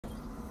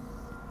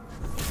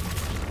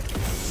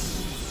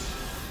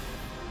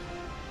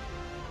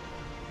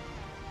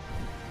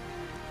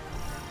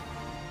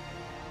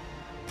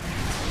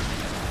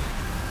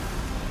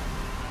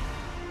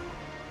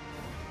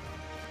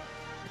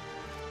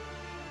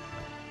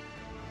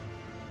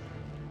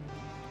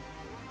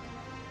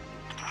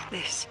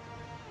This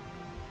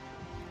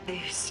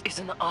is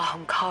an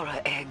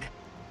Ahamkara egg.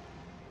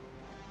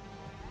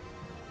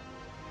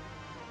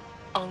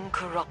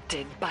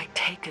 Uncorrupted by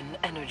taken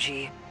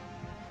energy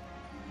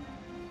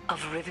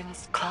of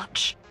Riven's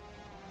clutch?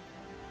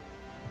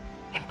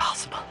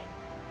 Impossible.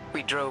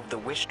 We drove the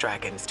wish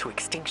dragons to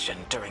extinction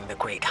during the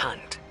Great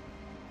Hunt.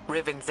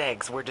 Riven's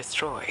eggs were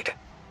destroyed,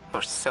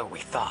 or so we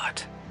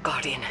thought.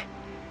 Guardian,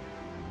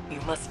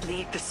 you must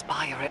leave the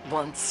Spire at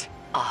once.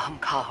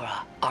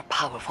 Ahamkara are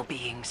powerful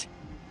beings.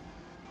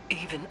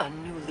 Even a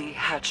newly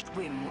hatched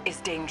whim is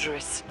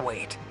dangerous.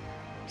 Wait.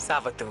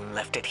 Savathun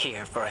left it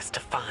here for us to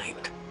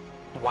find.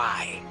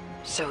 Why?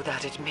 So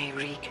that it may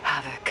wreak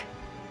havoc.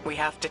 We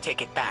have to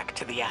take it back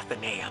to the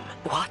Athenaeum.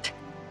 What?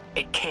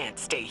 It can't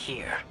stay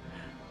here.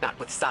 Not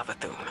with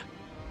Savathun.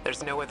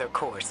 There's no other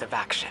course of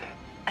action.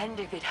 And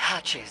if it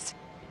hatches,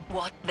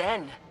 what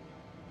then?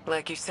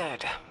 Like you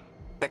said,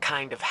 the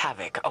kind of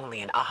havoc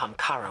only an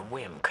Ahamkara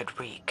whim could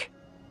wreak.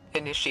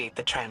 Initiate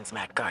the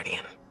Transmat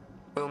Guardian.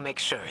 We'll make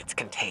sure it's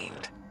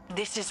contained.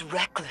 This is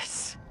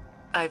reckless.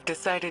 I've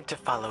decided to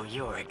follow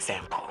your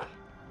example.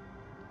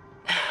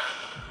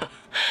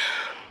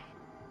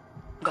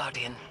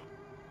 Guardian,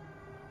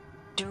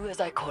 do as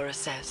Ikora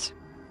says.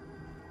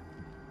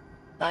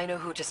 I know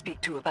who to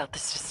speak to about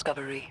this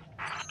discovery.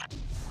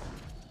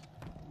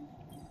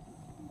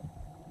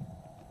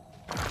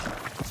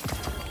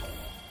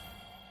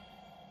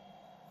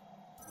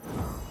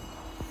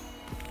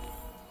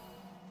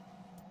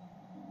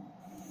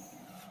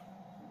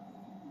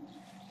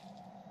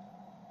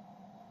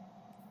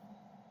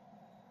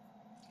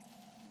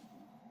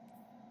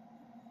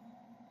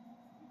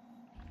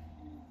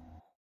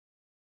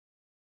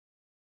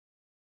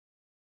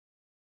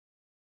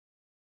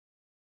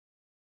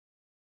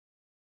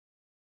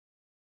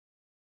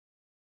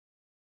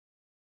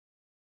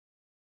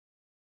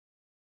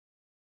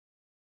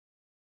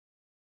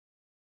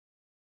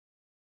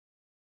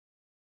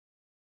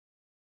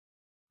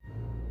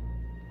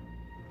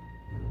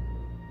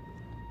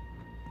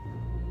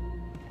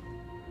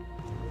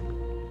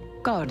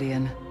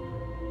 Guardian,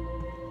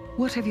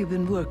 what have you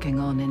been working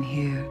on in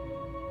here?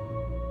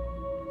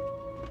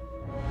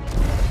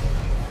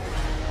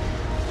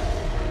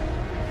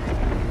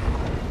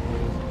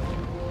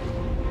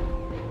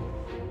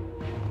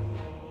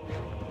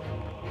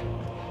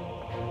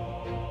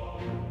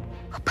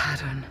 A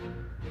pattern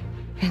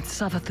in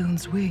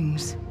Savathun's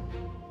wings.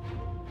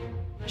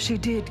 She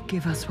did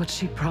give us what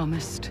she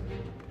promised.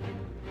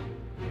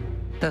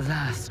 The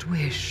last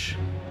wish.